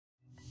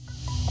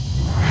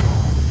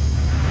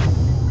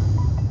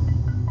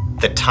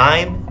The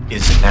time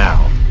is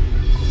now.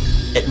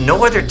 At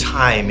no other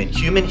time in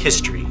human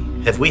history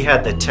have we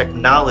had the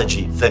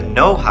technology, the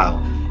know-how,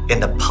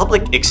 and the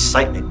public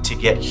excitement to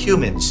get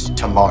humans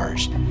to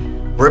Mars.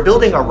 We're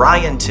building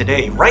Orion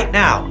today, right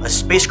now, a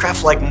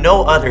spacecraft like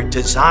no other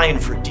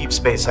designed for deep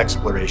space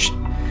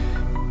exploration.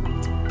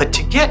 But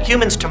to get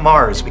humans to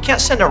Mars, we can't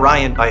send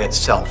Orion by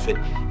itself.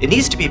 It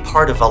needs to be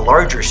part of a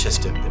larger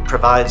system that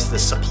provides the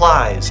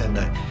supplies and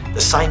the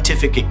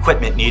scientific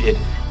equipment needed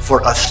for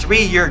a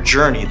 3-year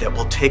journey that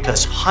will take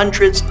us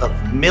hundreds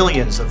of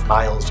millions of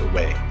miles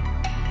away.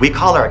 We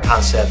call our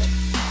concept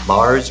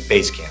Mars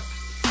Base Camp.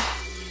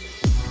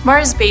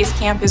 Mars Base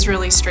Camp is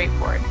really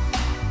straightforward.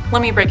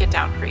 Let me break it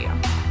down for you.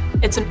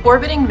 It's an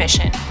orbiting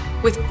mission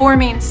with 4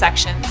 main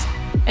sections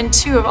and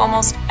 2 of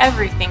almost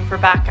everything for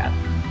backup.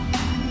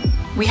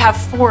 We have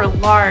 4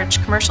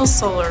 large commercial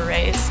solar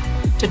arrays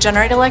to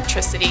generate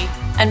electricity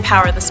and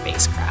power the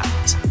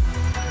spacecraft.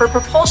 For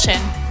propulsion,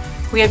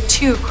 we have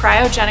 2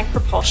 cryogenic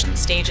propulsion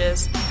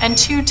stages and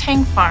 2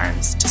 tank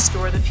farms to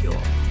store the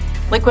fuel,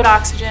 liquid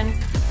oxygen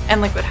and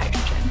liquid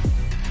hydrogen.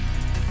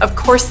 Of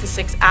course, the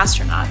 6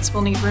 astronauts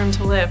will need room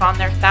to live on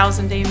their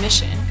 1,000-day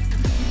mission,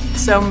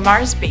 so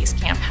Mars Base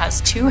Camp has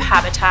 2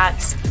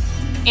 habitats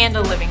and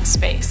a living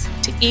space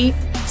to eat,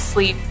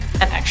 sleep,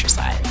 and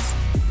exercise.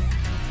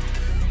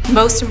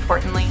 Most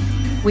importantly,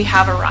 we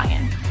have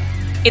Orion.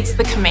 It's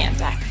the command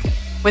deck,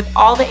 with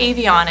all the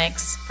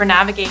avionics for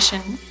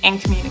navigation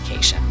and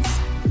communications.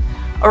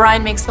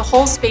 Orion makes the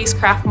whole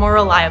spacecraft more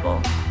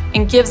reliable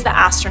and gives the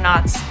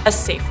astronauts a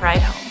safe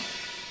ride home.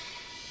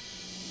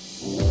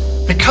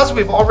 Because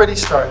we've already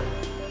started,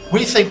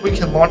 we think we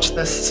can launch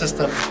this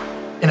system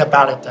in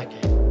about a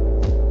decade.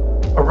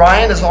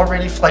 Orion is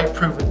already flight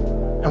proven,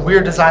 and we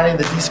are designing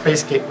the Deep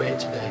Space Gateway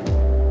today.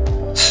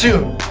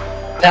 Soon,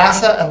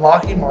 NASA and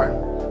Lockheed Martin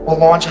will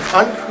launch an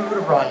uncrewed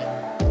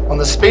Orion on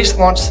the Space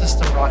Launch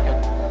System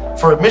rocket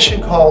for a mission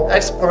called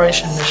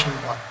Exploration Mission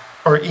 1,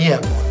 or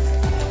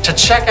EM1, to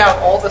check out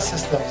all the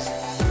systems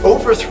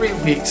over 3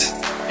 weeks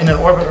in an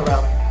orbit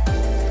around them.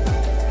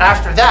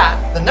 After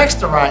that, the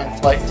next Orion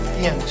flight,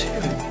 EM2,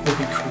 will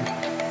be crewed.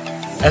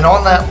 And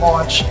on that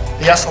launch,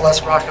 the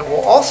SLS rocket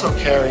will also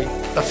carry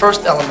the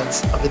first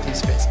elements of the Deep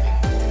Space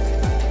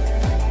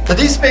Gateway. The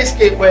Deep Space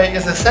Gateway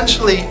is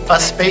essentially a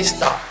space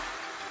dock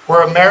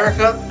where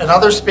America and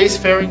other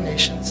spacefaring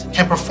nations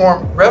can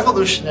perform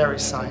revolutionary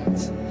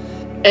science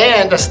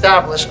and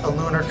establish a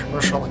lunar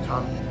commercial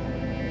economy.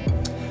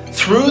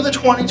 Through the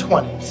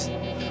 2020s,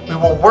 we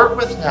will work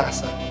with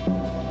NASA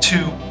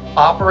to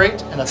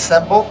operate and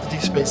assemble the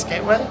Deep Space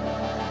Gateway,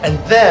 and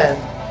then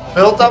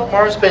build up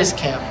Mars Base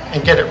Camp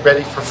and get it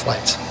ready for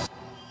flight.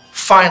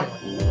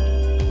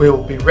 Finally, we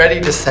will be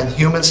ready to send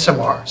humans to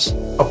Mars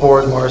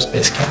aboard Mars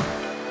Base Camp.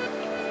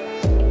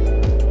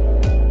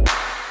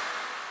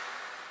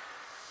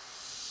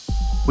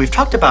 We've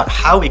talked about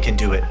how we can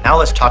do it, now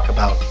let's talk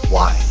about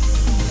why.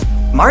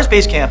 Mars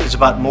Base Camp is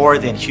about more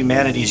than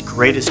humanity's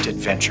greatest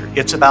adventure.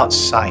 It's about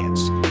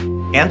science,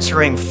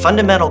 answering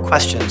fundamental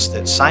questions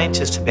that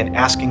scientists have been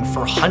asking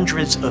for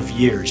hundreds of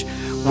years.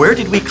 Where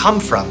did we come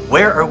from?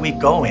 Where are we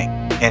going?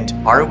 And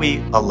are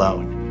we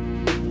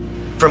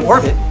alone? From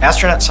orbit,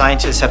 astronaut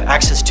scientists have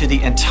access to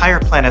the entire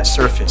planet's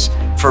surface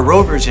for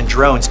rovers and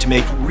drones to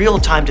make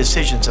real-time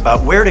decisions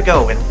about where to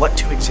go and what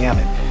to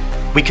examine.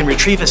 We can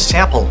retrieve a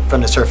sample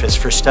from the surface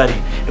for study,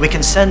 and we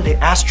can send the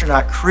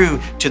astronaut crew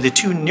to the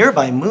 2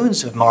 nearby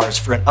moons of Mars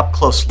for an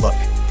up-close look.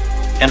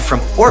 And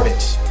from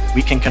orbit,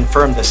 we can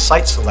confirm the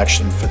site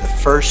selection for the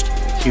first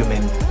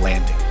human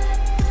landing.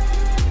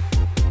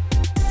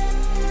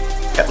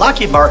 At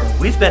Lockheed Martin,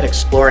 we've been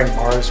exploring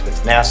Mars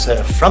with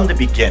NASA from the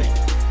beginning,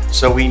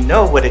 so we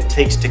know what it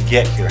takes to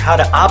get here, how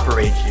to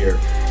operate here,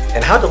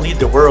 and how to lead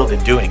the world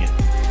in doing it.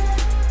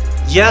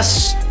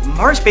 Yes,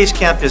 Mars Base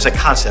Camp is a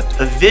concept,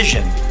 a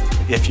vision,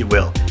 if you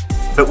will.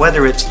 But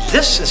whether it's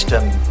this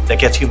system that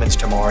gets humans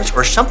to Mars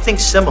or something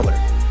similar,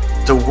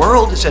 the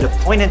world is at a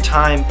point in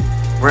time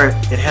where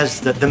it has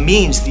the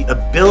means, the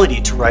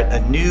ability to write a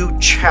new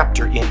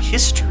chapter in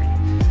history,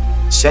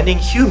 sending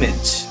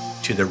humans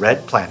to the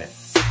Red Planet.